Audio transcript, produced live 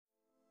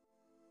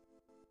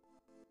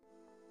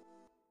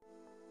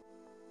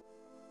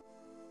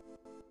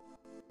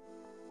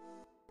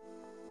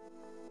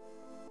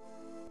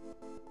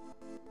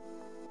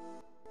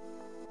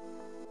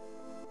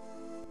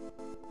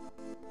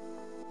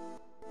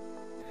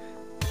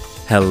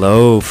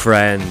Hello,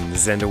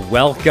 friends, and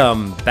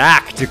welcome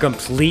back to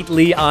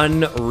Completely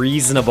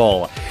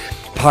Unreasonable.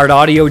 Part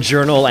audio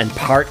journal and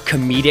part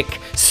comedic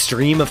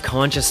stream of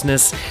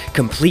consciousness,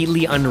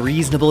 Completely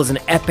Unreasonable is an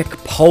epic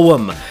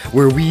poem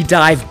where we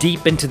dive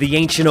deep into the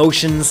ancient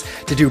oceans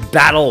to do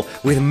battle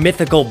with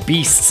mythical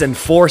beasts and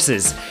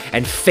forces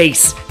and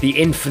face the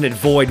infinite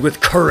void with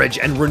courage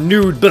and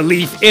renewed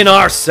belief in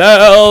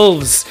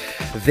ourselves.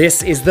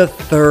 This is the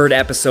third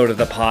episode of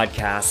the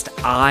podcast.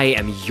 I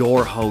am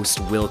your host,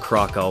 Will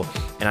Crocco,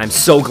 and I'm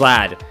so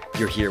glad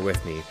you're here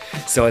with me.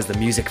 So as the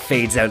music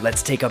fades out,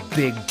 let's take a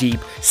big, deep,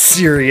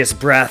 serious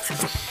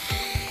breath.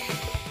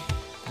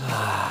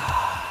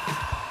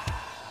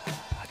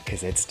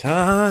 Because it's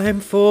time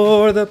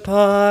for the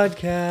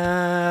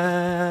podcast.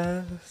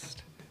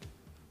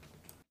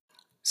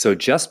 So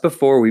just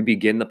before we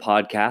begin the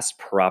podcast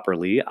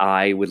properly,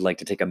 I would like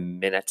to take a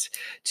minute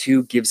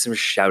to give some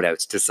shout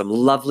outs to some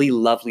lovely,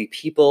 lovely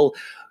people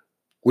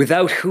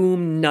without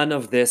whom none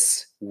of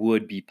this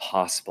would be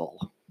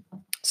possible.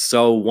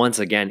 So once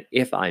again,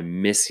 if I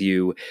miss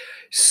you,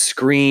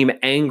 scream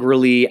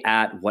angrily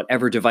at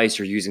whatever device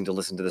you're using to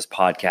listen to this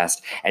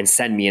podcast and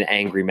send me an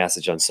angry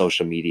message on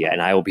social media, and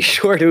I will be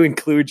sure to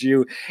include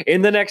you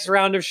in the next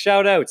round of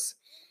shout outs.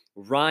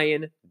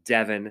 Ryan,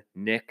 Devin,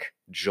 Nick,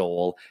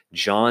 Joel,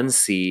 John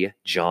C.,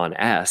 John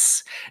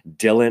S.,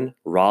 Dylan,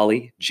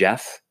 Raleigh,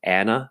 Jeff,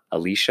 Anna,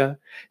 Alicia,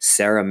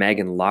 Sarah,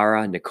 Megan,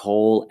 Lara,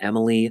 Nicole,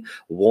 Emily,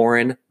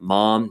 Warren,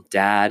 Mom,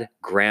 Dad,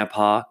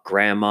 Grandpa,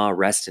 Grandma,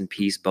 rest in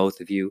peace,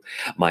 both of you,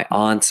 my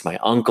aunts, my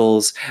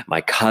uncles,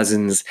 my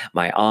cousins,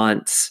 my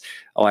aunts.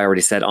 Oh, I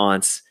already said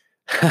aunts.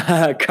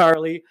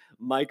 Carly,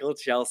 Michael,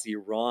 Chelsea,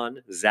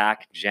 Ron,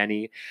 Zach,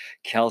 Jenny,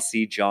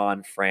 Kelsey,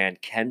 John, Fran,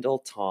 Kendall,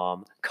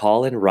 Tom,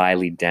 Colin,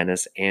 Riley,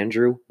 Dennis,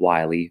 Andrew,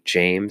 Wiley,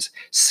 James,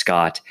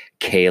 Scott,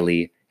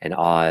 Kaylee, and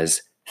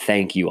Oz.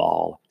 Thank you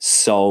all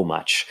so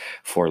much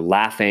for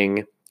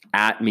laughing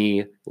at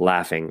me,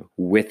 laughing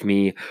with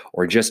me,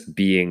 or just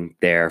being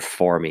there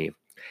for me.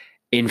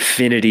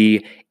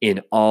 Infinity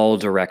in all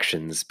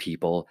directions,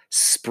 people.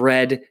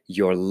 Spread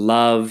your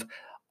love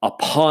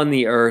upon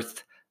the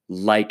earth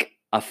like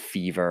a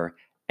fever,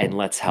 and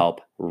let's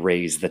help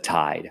raise the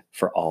tide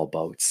for all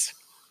boats.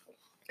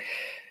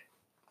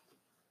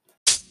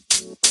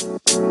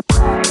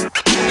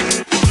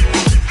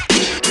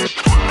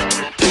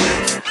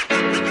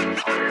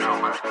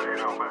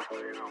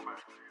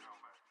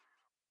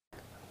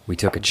 We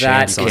took a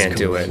chance on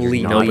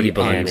complete nobody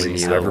believes in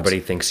you.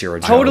 Everybody thinks you're a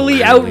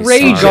totally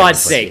outrageous. For God's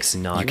sakes.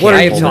 What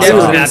are you talking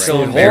about? That's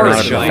a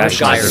horror show.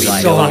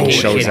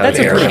 That's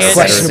a pretty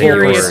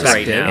questionable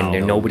perspective.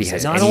 And nobody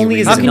has Not any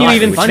only is reason it not not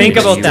even to think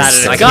believe about you. that,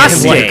 It's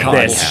disgusting.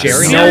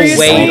 disgusting. No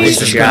way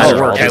this is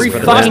gonna work. Every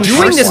Every fucking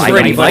doing this for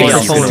anybody.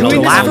 microphone Doing to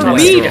this laugh for at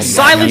me, to us.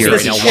 silence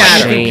this You're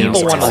chatter. ashamed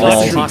People want to to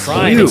listen to all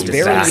crime. you It's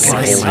very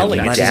bastards.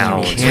 telling You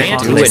down.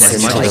 can't Do it listen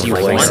as much to as the you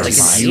want.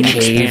 voices. You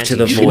Cave to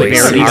the You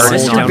voices. barely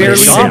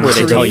Listen where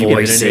they to tell the you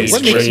voices.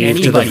 what makes Cave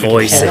to the anybody pull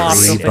voices. off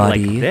something like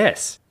Everybody,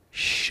 this?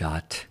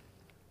 shut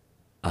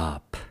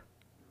up.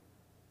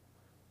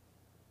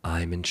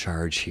 I'm in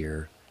charge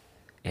here,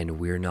 and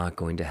we're not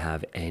going to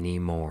have any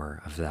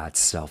more of that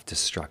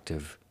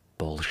self-destructive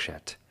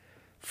bullshit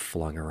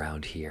flung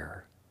around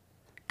here.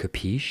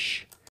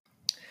 Capiche?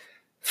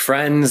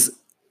 Friends,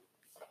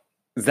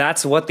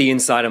 that's what the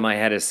inside of my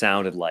head has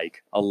sounded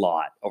like a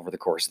lot over the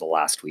course of the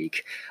last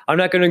week. I'm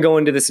not going to go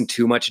into this in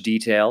too much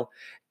detail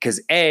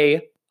because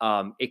A,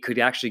 it could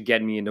actually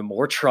get me into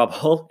more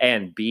trouble,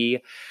 and B,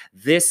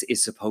 this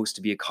is supposed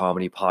to be a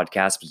comedy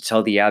podcast, but to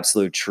tell the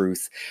absolute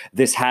truth,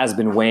 this has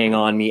been weighing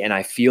on me, and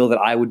I feel that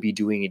I would be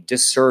doing a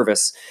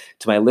disservice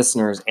to my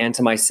listeners and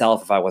to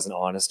myself if I wasn't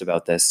honest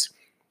about this.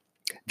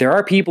 There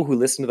are people who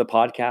listen to the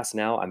podcast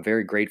now. I'm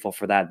very grateful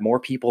for that.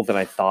 More people than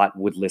I thought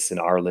would listen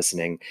are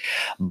listening.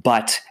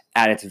 But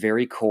at its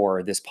very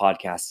core, this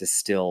podcast is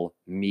still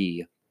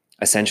me,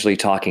 essentially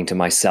talking to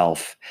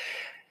myself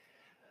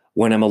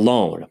when I'm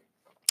alone.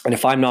 And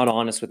if I'm not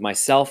honest with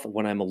myself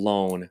when I'm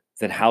alone,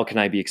 then how can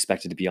I be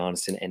expected to be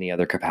honest in any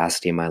other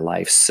capacity in my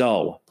life?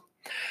 So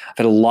I've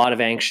had a lot of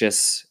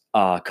anxious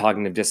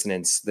cognitive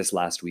dissonance this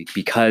last week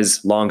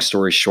because, long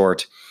story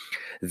short,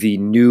 the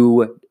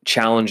new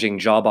challenging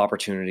job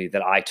opportunity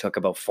that I took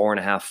about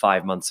 4.5,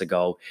 5 months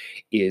ago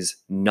is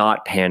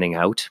not panning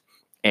out.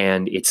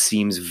 And it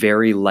seems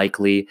very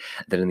likely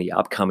that in the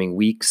upcoming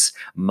weeks,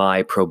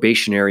 my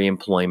probationary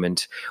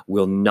employment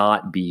will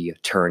not be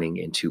turning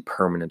into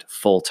permanent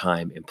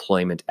full-time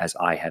employment as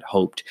I had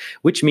hoped,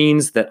 which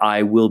means that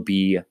I will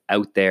be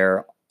out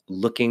there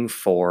looking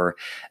for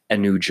a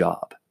new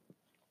job.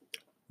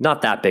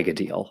 Not that big a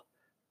deal,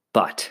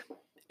 but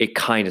it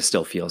kind of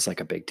still feels like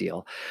a big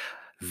deal.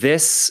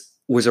 This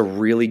was a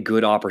really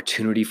good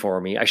opportunity for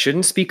me. I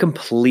shouldn't speak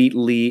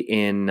completely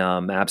in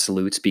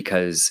absolutes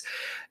because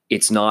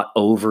it's not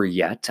over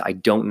yet. I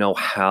don't know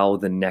how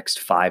the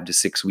next 5 to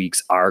 6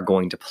 weeks are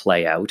going to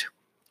play out,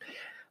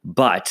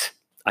 but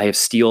I have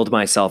steeled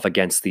myself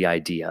against the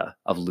idea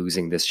of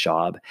losing this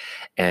job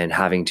and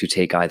having to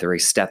take either a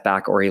step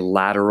back or a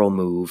lateral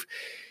move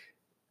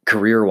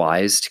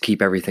career-wise to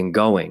keep everything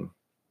going.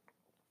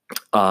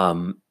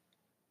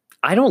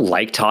 I don't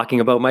like talking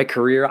about my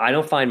career. I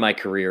don't find my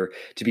career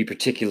to be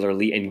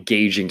particularly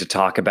engaging to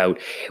talk about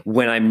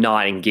when I'm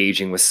not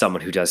engaging with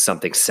someone who does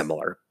something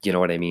similar. You know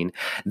what I mean?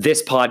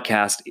 This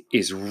podcast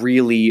is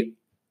really,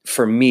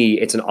 for me,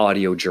 it's an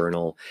audio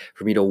journal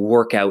for me to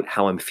work out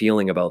how I'm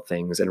feeling about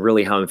things. And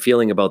really how I'm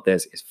feeling about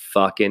this is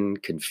fucking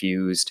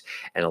confused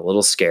and a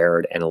little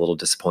scared and a little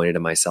disappointed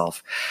in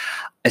myself.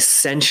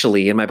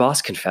 Essentially, and my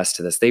boss confessed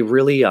to this, they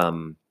really,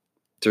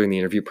 during the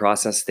interview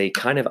process, they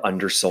kind of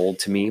undersold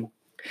to me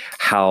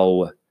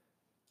how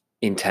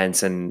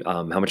intense and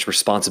how much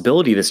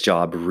responsibility this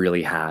job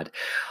really had.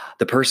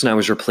 The person I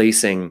was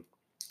replacing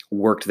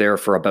worked there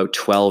for about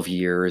 12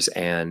 years,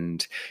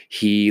 and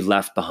he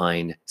left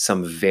behind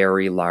some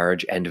very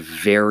large and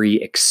very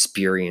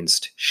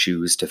experienced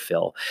shoes to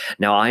fill.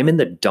 Now, I'm in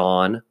the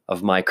dawn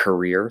of my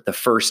career, the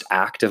first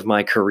act of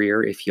my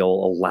career, if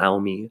you'll allow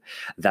me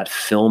that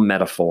film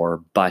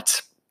metaphor,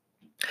 but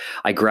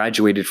I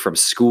graduated from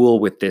school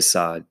with this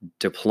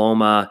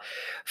diploma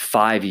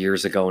 5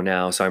 years ago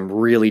now. So I'm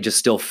really just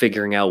still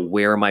figuring out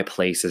where my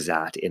place is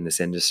at in this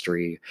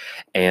industry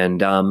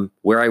and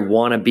where I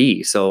want to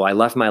be. So I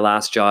left my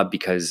last job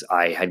because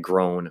I had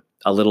grown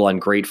a little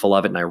ungrateful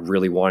of it, and I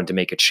really wanted to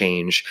make a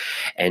change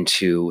and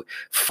to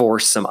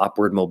force some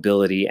upward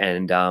mobility.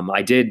 And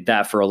I did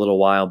that for a little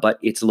while, but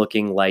it's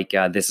looking like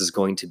this is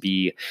going to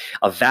be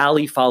a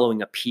valley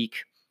following a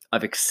peak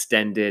of an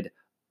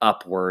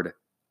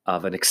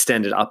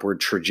extended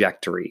upward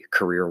trajectory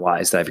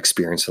career-wise that I've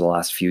experienced for the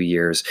last few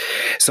years.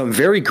 So I'm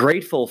very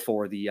grateful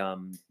for the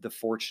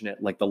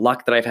fortunate, like the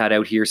luck that I've had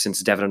out here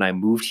since Devin and I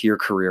moved here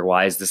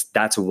career-wise.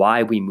 That's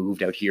why we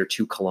moved out here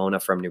to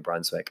Kelowna from New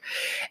Brunswick.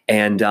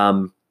 And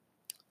the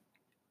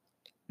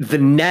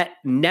net,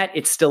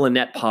 it's still a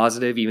net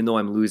positive, even though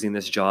I'm losing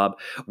this job.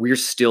 We're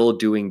still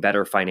doing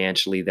better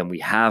financially than we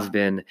have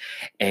been.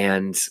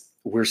 And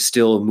we're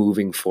still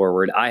moving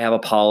forward. I have a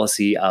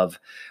policy of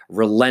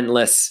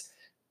relentless,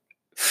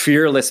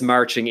 fearless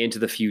marching into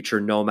the future,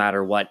 no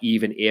matter what,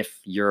 even if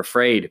you're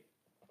afraid,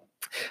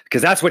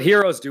 because that's what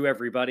heroes do,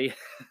 everybody.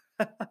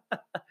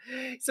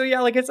 So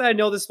yeah, like I said, I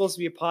know this is supposed to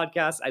be a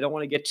podcast. I don't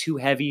want to get too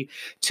heavy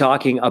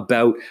talking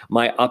about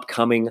my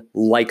upcoming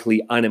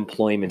likely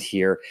unemployment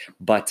here,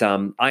 but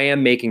I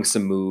am making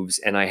some moves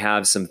and I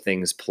have some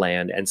things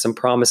planned and some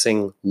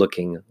promising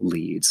looking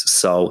leads.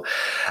 So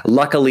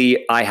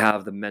luckily, I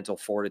have the mental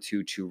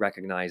fortitude to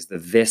recognize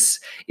that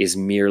this is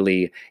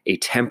merely a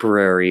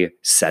temporary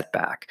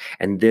setback,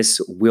 and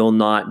this will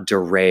not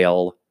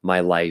derail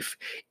my life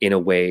in a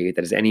way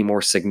that is any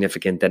more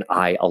significant than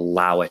I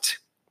allow it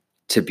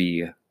to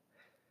be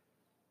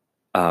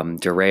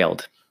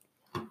derailed.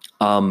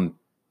 One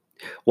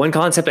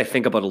concept I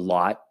think about a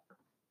lot,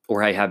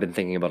 or I have been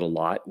thinking about a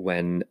lot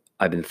when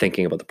I've been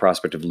thinking about the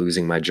prospect of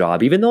losing my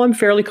job, even though I'm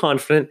fairly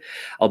confident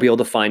I'll be able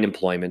to find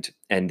employment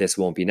and this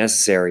won't be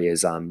necessary,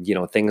 is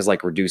things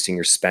like reducing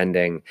your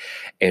spending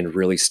and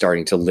really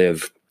starting to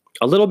live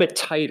a little bit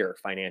tighter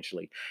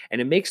financially.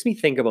 And it makes me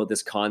think about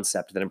this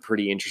concept that I'm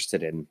pretty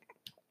interested in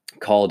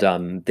called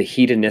the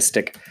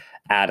hedonistic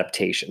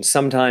adaptation,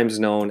 sometimes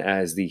known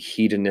as the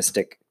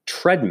hedonistic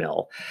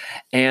treadmill.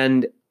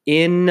 And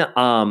in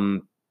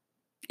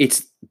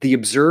it's the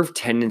observed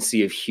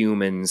tendency of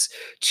humans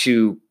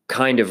to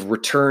kind of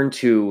return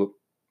to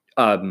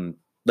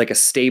like a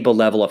stable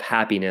level of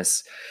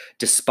happiness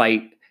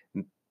despite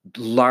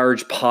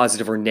large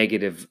positive or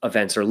negative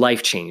events or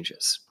life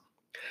changes.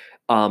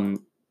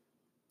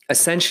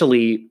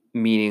 Essentially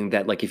meaning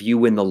that, like, if you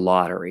win the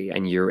lottery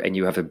and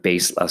you have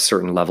a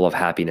certain level of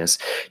happiness,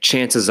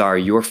 chances are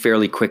you're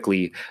fairly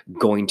quickly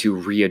going to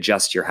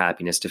readjust your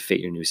happiness to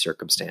fit your new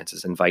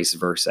circumstances, and vice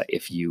versa.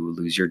 If you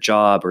lose your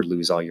job or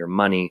lose all your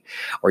money,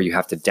 or you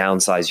have to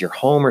downsize your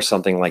home or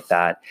something like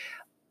that,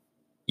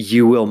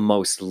 you will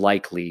most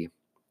likely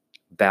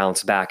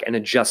bounce back and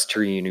adjust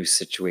to your new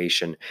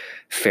situation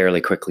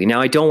fairly quickly.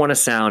 Now, I don't want to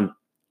sound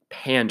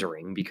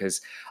pandering because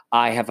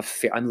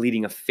I'm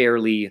leading a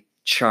fairly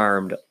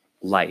charmed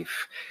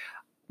life.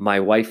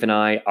 My wife and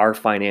I are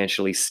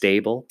financially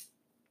stable.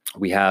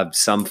 We have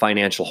some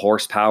financial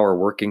horsepower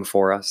working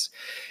for us,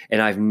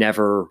 and I've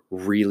never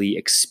really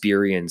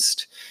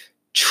experienced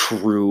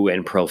true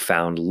and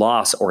profound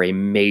loss or a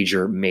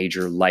major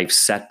life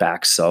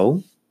setback.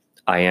 So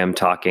I am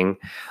talking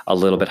a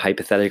little bit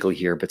hypothetically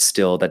here, but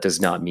still, that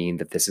does not mean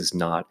that this is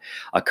not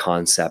a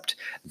concept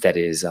that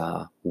is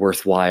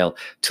worthwhile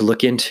to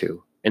look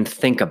into and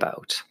think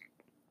about.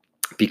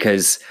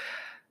 Because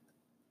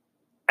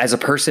as a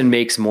person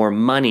makes more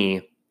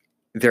money,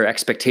 their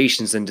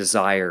expectations and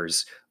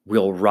desires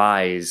will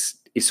rise,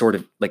 is sort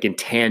of like in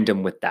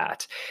tandem with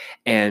that.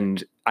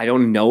 And I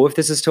don't know if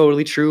this is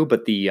totally true,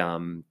 but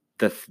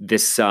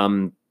this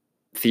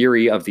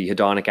theory of the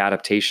hedonic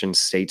adaptation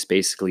states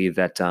basically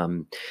that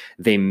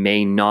they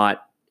may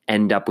not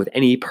end up with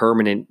any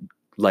permanent,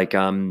 like,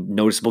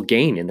 noticeable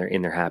gain in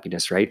their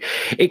happiness. Right?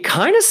 It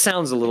kind of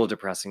sounds a little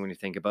depressing when you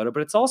think about it,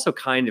 but it's also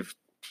kind of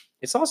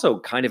it's also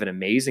kind of an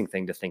amazing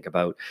thing to think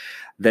about,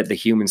 that the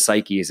human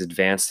psyche is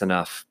advanced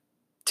enough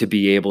to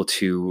be able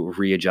to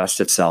readjust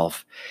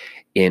itself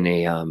in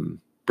a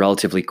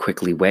relatively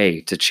quickly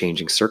way to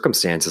changing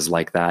circumstances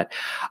like that.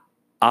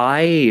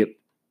 I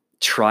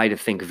try to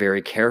think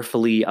very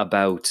carefully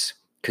about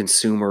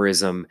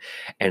consumerism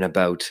and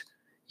about,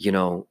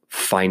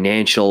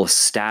 financial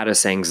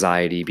status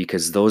anxiety,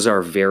 because those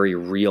are very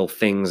real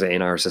things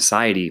in our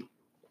society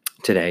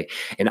today.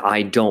 And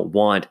I don't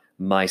want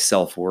my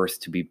self-worth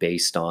to be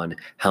based on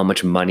how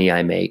much money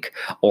I make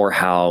or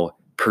how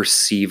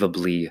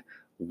perceivably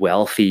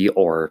wealthy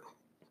or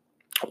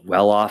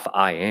well off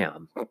I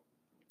am,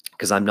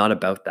 because I'm not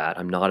about that.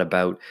 I'm not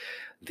about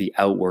the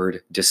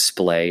outward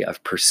display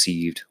of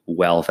perceived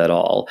wealth at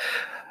all.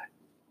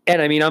 And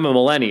I mean, I'm a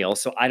millennial,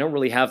 so I don't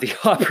really have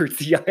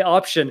the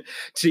option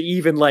to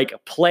even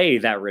play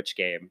that rich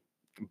game.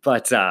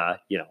 But I'm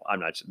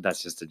not.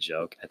 That's just a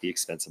joke at the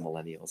expense of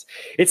millennials.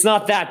 It's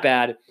not that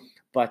bad,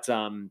 but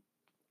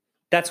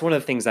that's one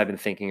of the things I've been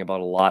thinking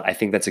about a lot. I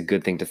think that's a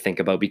good thing to think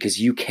about, because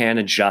you can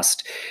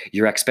adjust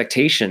your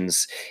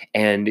expectations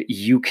and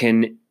you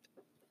can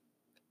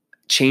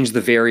change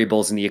the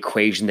variables in the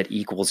equation that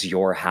equals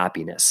your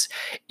happiness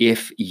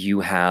if you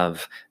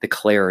have the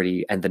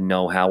clarity and the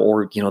know-how,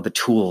 or the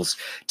tools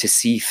to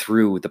see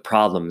through the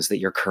problems that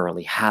you're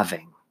currently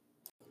having.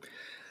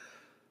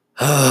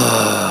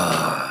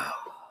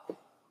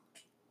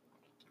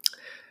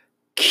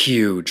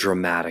 Cue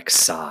dramatic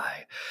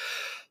sigh.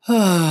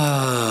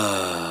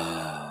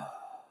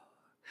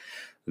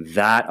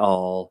 That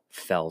all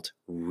felt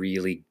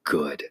really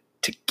good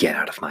to get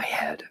out of my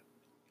head.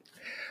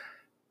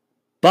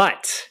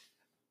 But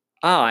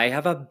I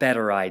have a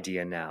better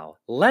idea now.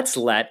 Let's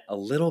let a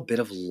little bit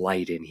of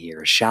light in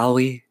here, shall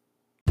we?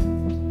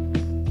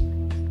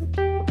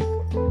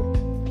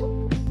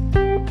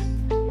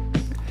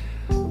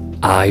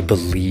 I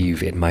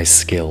believe in my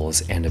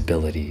skills and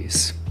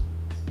abilities.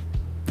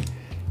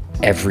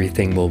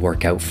 Everything will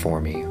work out for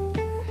me.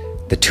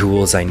 The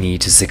tools I need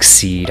to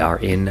succeed are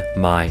in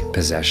my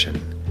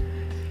possession.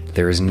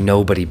 There is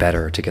nobody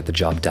better to get the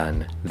job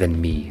done than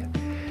me.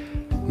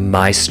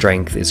 My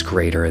strength is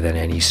greater than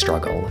any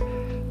struggle.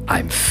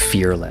 I'm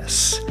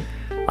fearless.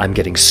 I'm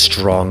getting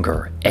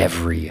stronger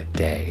every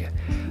day.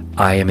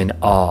 I am in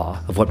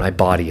awe of what my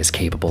body is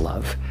capable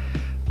of.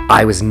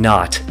 I was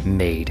not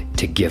made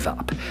to give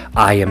up.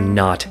 I am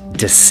not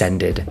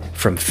descended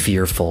from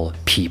fearful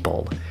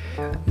people.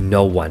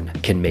 No one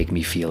can make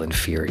me feel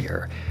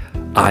inferior.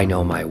 I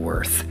know my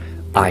worth.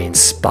 I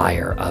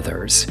inspire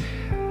others.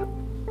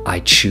 I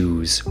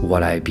choose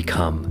what I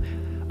become.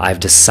 I've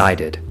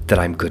decided that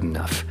I'm good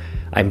enough.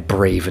 I'm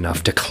brave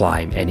enough to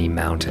climb any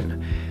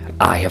mountain.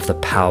 I have the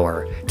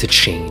power to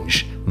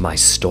change my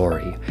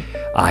story.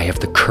 I have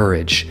the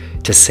courage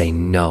to say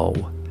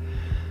no.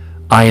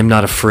 I am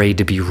not afraid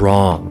to be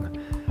wrong.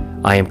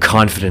 I am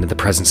confident in the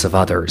presence of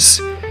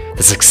others.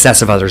 The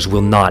success of others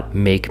will not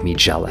make me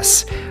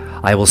jealous.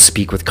 I will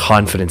speak with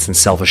confidence and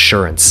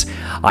self-assurance.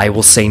 I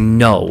will say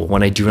no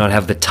when I do not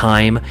have the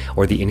time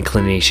or the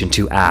inclination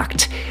to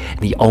act.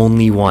 The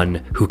only one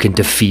who can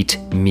defeat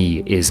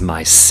me is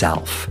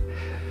myself.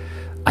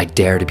 I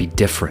dare to be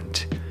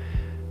different.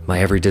 My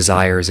every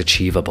desire is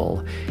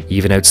achievable.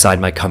 Even outside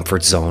my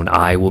comfort zone,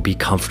 I will be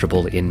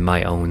comfortable in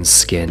my own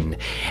skin.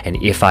 And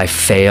if I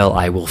fail,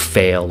 I will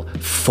fail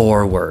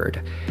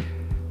forward.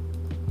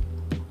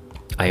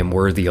 I am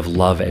worthy of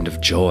love and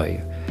of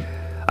joy.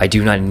 I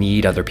do not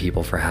need other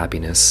people for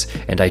happiness,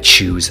 and I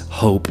choose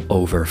hope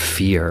over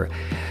fear.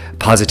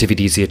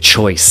 Positivity is a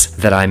choice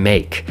that I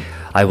make.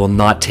 I will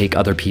not take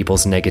other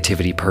people's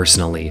negativity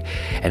personally,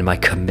 and my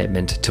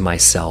commitment to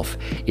myself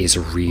is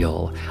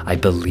real. I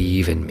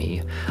believe in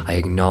me. I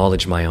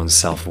acknowledge my own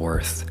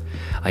self-worth.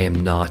 I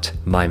am not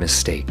my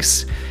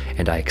mistakes,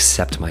 and I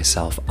accept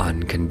myself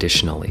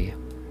unconditionally.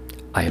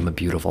 I am a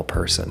beautiful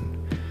person.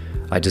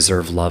 I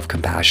deserve love,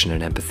 compassion,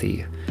 and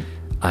empathy.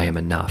 I am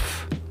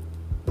enough.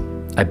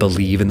 I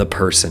believe in the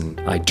person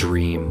I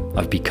dream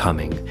of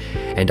becoming,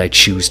 and I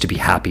choose to be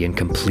happy and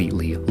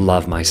completely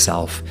love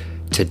myself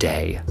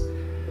today.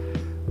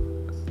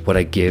 What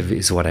I give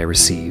is what I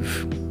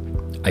receive.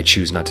 I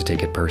choose not to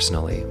take it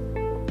personally.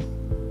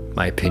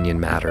 My opinion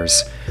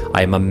matters.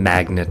 I am a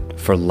magnet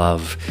for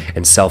love,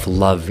 and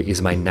self-love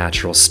is my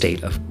natural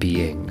state of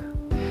being.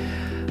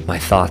 My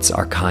thoughts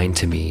are kind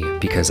to me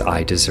because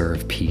I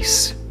deserve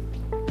peace.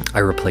 I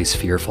replace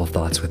fearful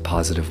thoughts with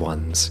positive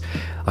ones.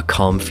 A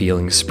calm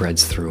feeling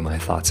spreads through my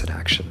thoughts and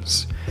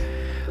actions.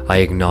 I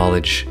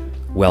acknowledge,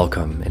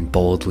 welcome, and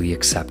boldly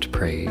accept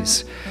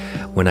praise.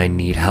 When I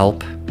need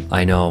help,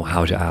 I know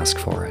how to ask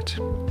for it.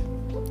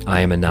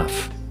 I am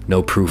enough,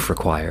 no proof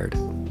required.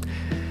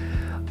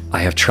 I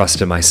have trust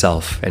in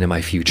myself and in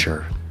my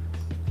future.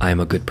 I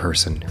am a good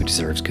person who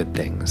deserves good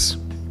things.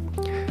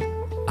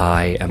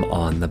 I am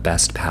on the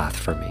best path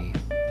for me.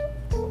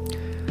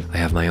 I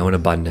have my own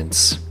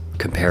abundance.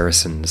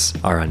 Comparisons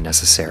are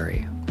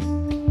unnecessary.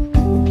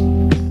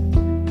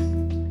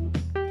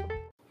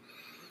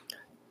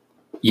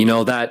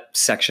 That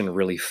section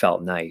really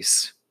felt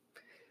nice.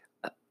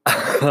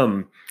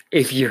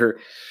 If you're,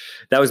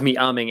 that was me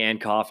umming and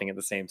coughing at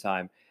the same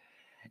time.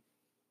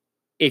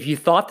 If you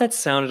thought that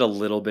sounded a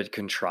little bit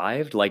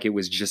contrived, like it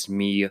was just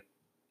me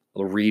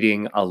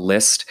reading a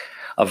list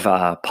of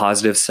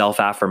positive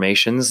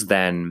self-affirmations,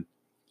 then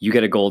you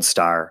get a gold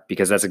star,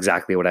 because that's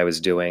exactly what I was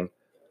doing.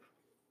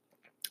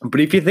 But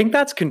if you think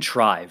that's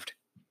contrived,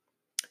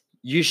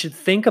 you should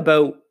think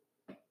about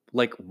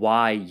like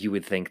why you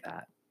would think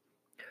that.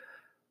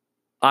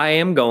 I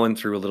am going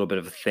through a little bit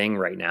of a thing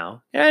right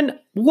now, and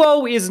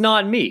woe is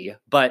not me,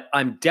 but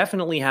I'm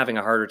definitely having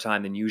a harder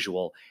time than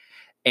usual.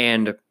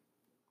 And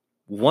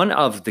one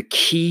of the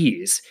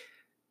keys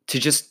to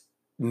just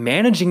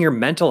managing your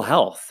mental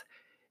health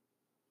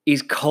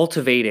is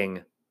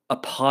cultivating a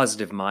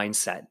positive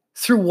mindset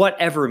through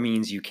whatever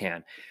means you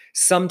can.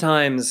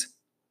 Sometimes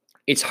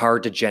it's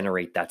hard to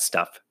generate that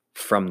stuff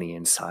from the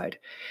inside.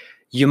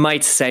 You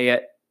might say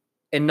it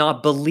and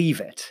not believe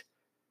it.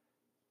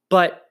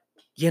 But,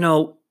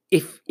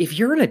 if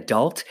you're an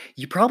adult,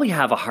 you probably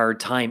have a hard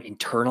time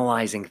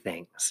internalizing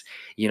things.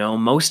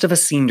 Most of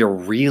us seem to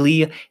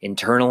really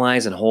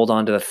internalize and hold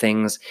on to the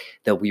things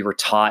that we were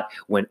taught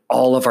when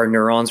all of our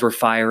neurons were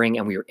firing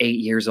and we were 8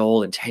 years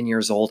old and 10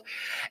 years old.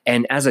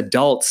 And as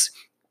adults,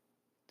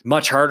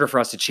 much harder for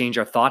us to change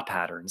our thought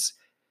patterns,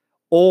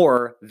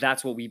 or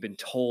that's what we've been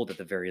told at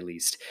the very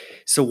least.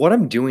 So what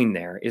I'm doing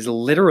there is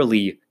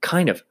literally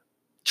kind of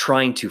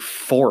trying to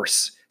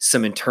force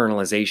some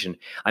internalization.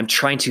 I'm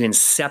trying to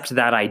incept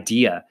that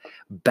idea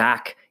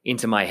back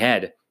into my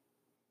head.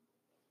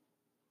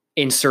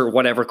 Insert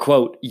whatever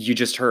quote you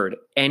just heard.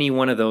 Any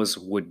one of those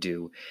would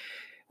do.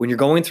 When you're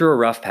going through a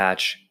rough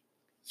patch,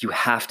 you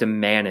have to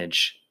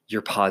manage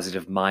your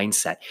positive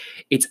mindset.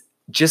 It's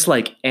just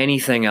like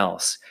anything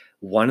else.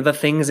 One of the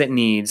things it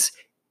needs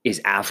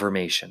is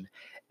affirmation.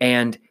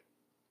 And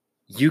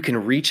you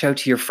can reach out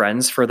to your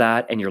friends for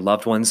that and your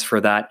loved ones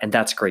for that, and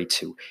that's great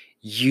too.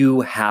 You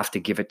have to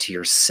give it to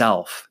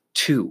yourself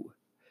too.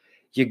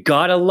 You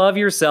gotta love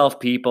yourself,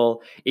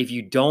 people. If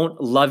you don't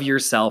love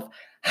yourself,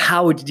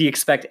 how do you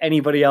expect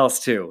anybody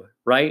else to,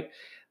 right?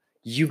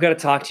 You've got to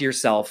talk to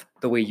yourself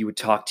the way you would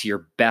talk to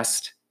your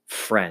best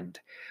friend,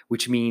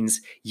 which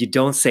means you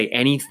don't say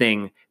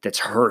anything that's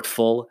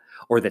hurtful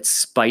or that's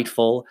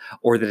spiteful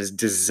or that is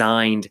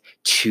designed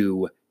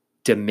to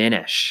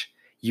diminish.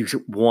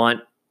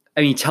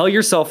 Tell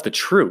yourself the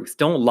truth.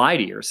 Don't lie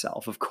to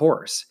yourself, of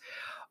course.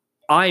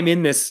 I'm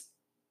in this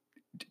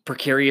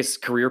precarious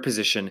career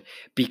position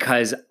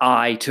because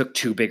I took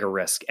too big a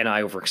risk and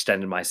I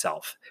overextended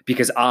myself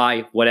because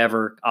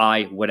whatever,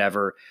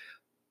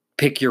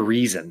 pick your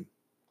reason.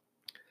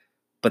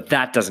 But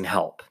that doesn't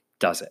help,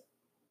 does it?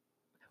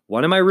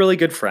 One of my really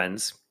good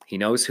friends, he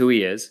knows who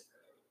he is.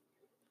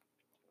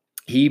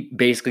 He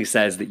basically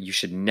says that you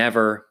should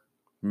never,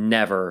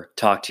 never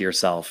talk to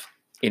yourself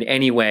in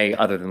any way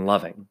other than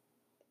loving,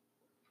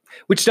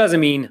 which doesn't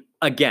mean,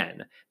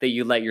 again, that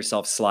you let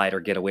yourself slide or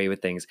get away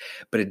with things.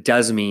 But it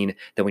does mean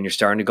that when you're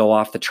starting to go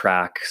off the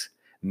tracks,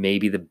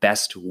 maybe the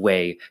best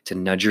way to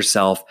nudge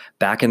yourself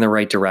back in the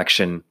right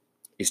direction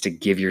is to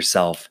give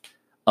yourself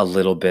a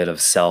little bit of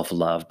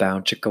self-love. Bow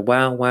chicka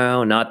wow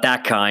wow. Not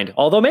that kind,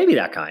 although maybe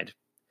that kind.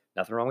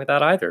 Nothing wrong with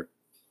that either.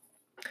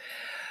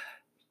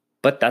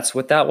 But that's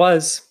what that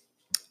was.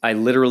 I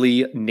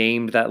literally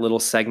named that little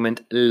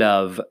segment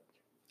Love.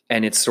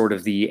 And it's sort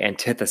of the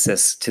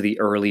antithesis to the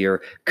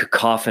earlier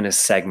cacophonous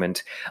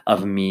segment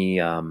of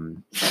me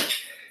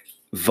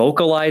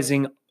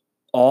vocalizing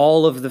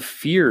all of the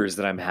fears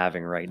that I'm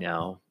having right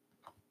now,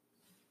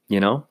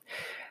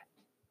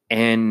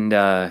 And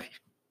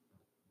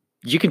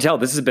you can tell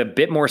this is a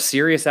bit more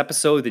serious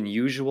episode than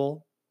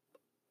usual.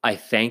 I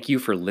thank you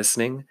for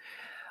listening.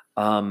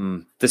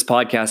 This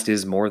podcast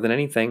is more than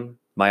anything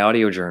my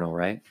audio journal,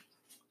 right?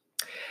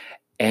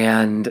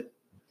 And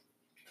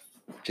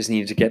just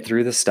needed to get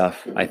through this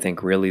stuff. I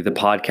think really the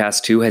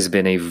podcast too has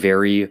been a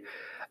very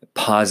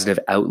positive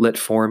outlet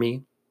for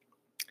me,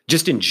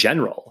 just in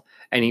general.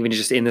 And even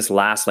just in this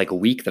last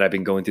week that I've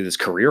been going through this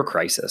career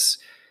crisis,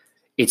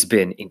 it's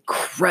been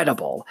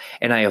incredible.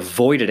 And I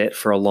avoided it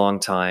for a long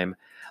time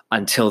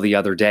until the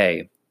other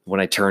day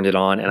when I turned it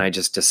on and I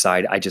just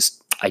decided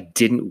I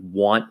didn't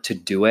want to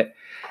do it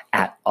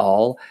at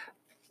all.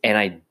 And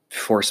I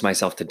forced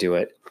myself to do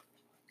it.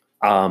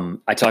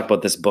 I talk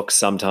about this book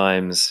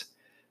sometimes.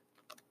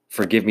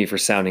 Forgive me for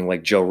sounding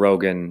like Joe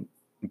Rogan,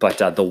 but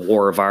The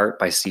War of Art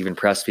by Steven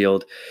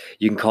Pressfield.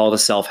 You can call it a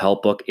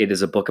self-help book. It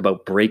is a book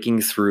about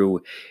breaking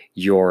through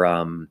your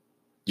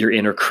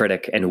inner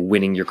critic and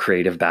winning your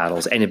creative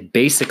battles. And it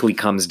basically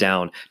comes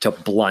down to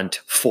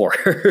blunt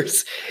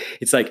force.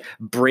 It's like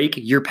break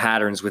your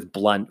patterns with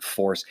blunt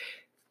force.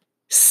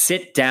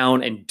 Sit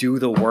down and do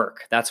the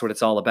work. That's what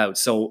it's all about.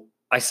 So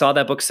I saw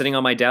that book sitting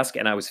on my desk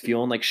and I was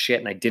feeling like shit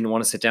and I didn't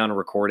want to sit down and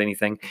record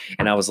anything.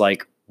 And I was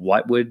like,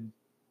 what would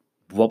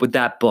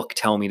that book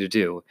tell me to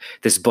do?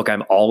 This book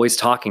I'm always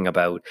talking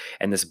about,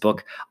 and this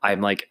book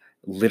I'm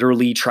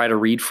literally try to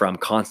read from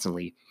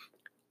constantly.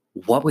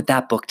 What would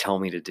that book tell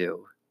me to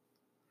do?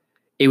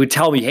 It would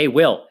tell me, hey,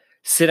 Will,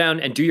 Sit down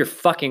and do your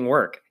fucking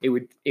work. It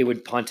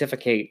would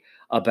pontificate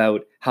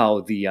about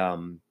how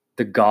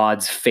the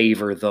gods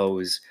favor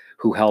those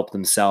who help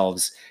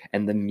themselves,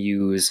 and the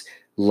muse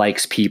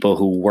likes people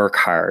who work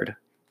hard.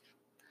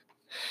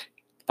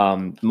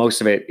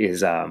 Most of it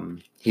is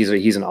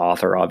he's an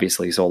author,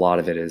 obviously, so a lot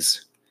of it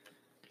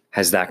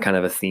has that kind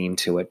of a theme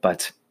to it,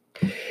 but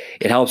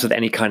it helps with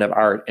any kind of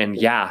art. And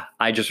yeah,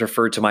 I just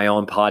referred to my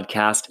own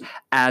podcast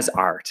as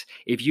art.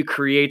 If you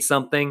create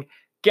something,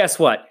 guess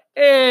what?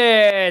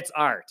 It's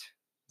art.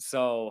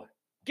 So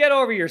get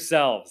over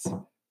yourselves.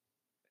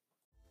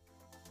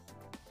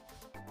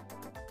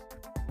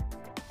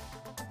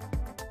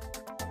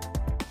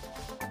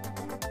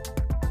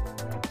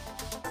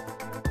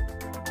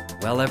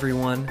 Well,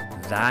 everyone,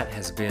 that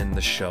has been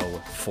the show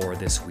for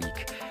this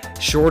week.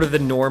 Shorter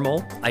than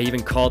normal. I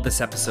even called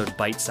this episode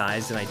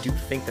bite-sized, and I do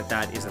think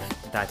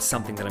that's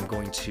something that I'm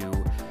going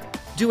to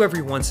do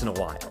every once in a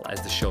while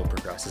as the show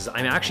progresses.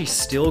 I'm actually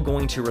still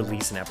going to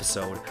release an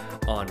episode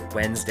on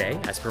Wednesday,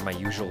 as per my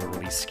usual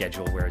release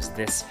schedule, whereas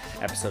this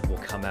episode will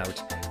come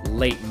out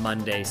late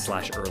Monday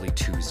 / early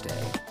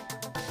Tuesday.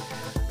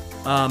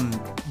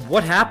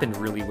 What happened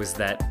really was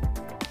that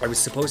I was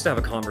supposed to have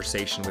a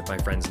conversation with my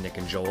friends Nick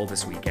and Joel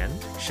this weekend.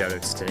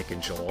 Shoutouts to Nick and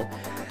Joel.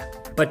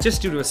 But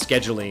just due to a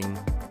scheduling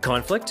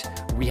conflict,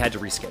 we had to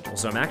reschedule.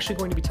 So I'm actually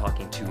going to be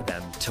talking to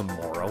them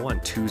tomorrow on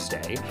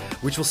Tuesday,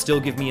 which will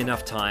still give me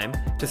enough time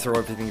to throw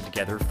everything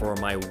together for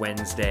my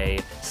Wednesday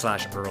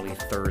 / early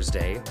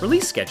Thursday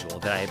release schedule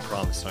that I had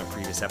promised on a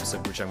previous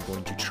episode, which I'm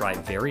going to try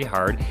very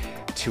hard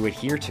to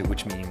adhere to,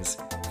 which means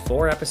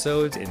 4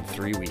 episodes in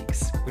 3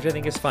 weeks, which I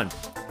think is fun.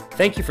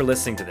 Thank you for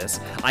listening to this.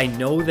 I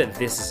know that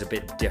this is a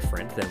bit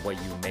different than what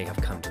you may have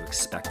come to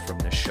expect from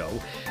this show.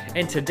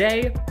 And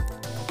today,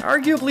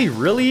 arguably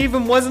really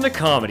even wasn't a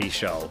comedy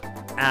show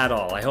at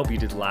all. I hope you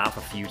did laugh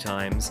a few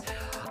times.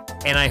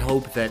 And I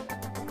hope that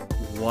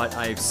what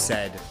I've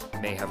said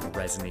may have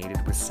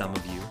resonated with some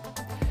of you.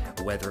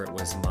 Whether it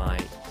was my,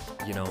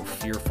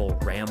 fearful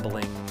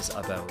ramblings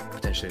about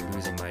potentially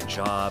losing my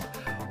job,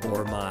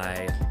 or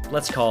my,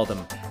 let's call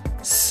them,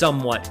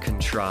 somewhat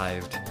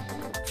contrived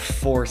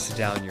force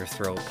down your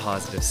throat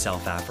positive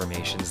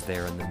self-affirmations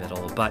there in the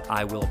middle, but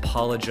I will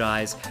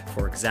apologize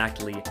for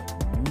exactly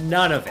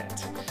none of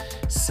it.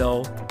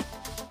 So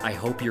I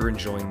hope you're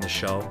enjoying the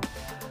show.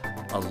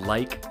 A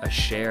like, a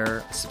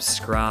share, a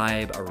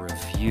subscribe, a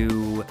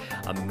review,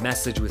 a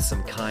message with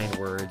some kind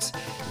words,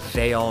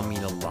 they all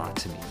mean a lot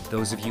to me.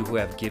 Those of you who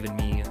have given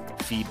me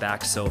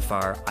feedback so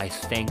far, I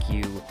thank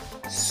you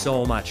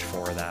so much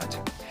for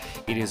that.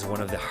 It is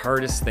one of the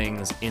hardest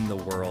things in the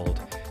world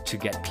to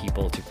get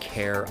people to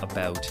care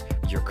about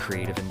your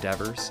creative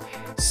endeavors.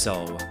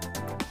 So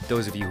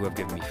those of you who have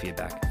given me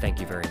feedback, thank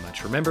you very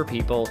much. Remember,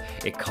 people,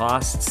 it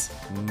costs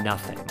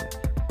nothing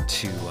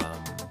to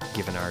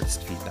give an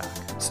artist feedback.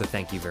 So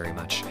thank you very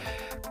much.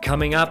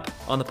 Coming up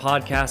on the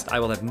podcast, I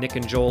will have Nick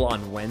and Joel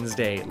on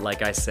Wednesday.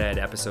 Like I said,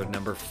 episode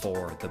number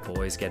 4, the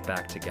boys get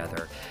back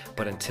together.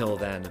 But until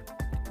then,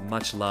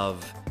 much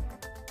love,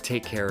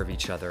 take care of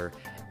each other,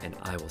 and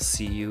I will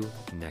see you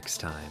next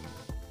time.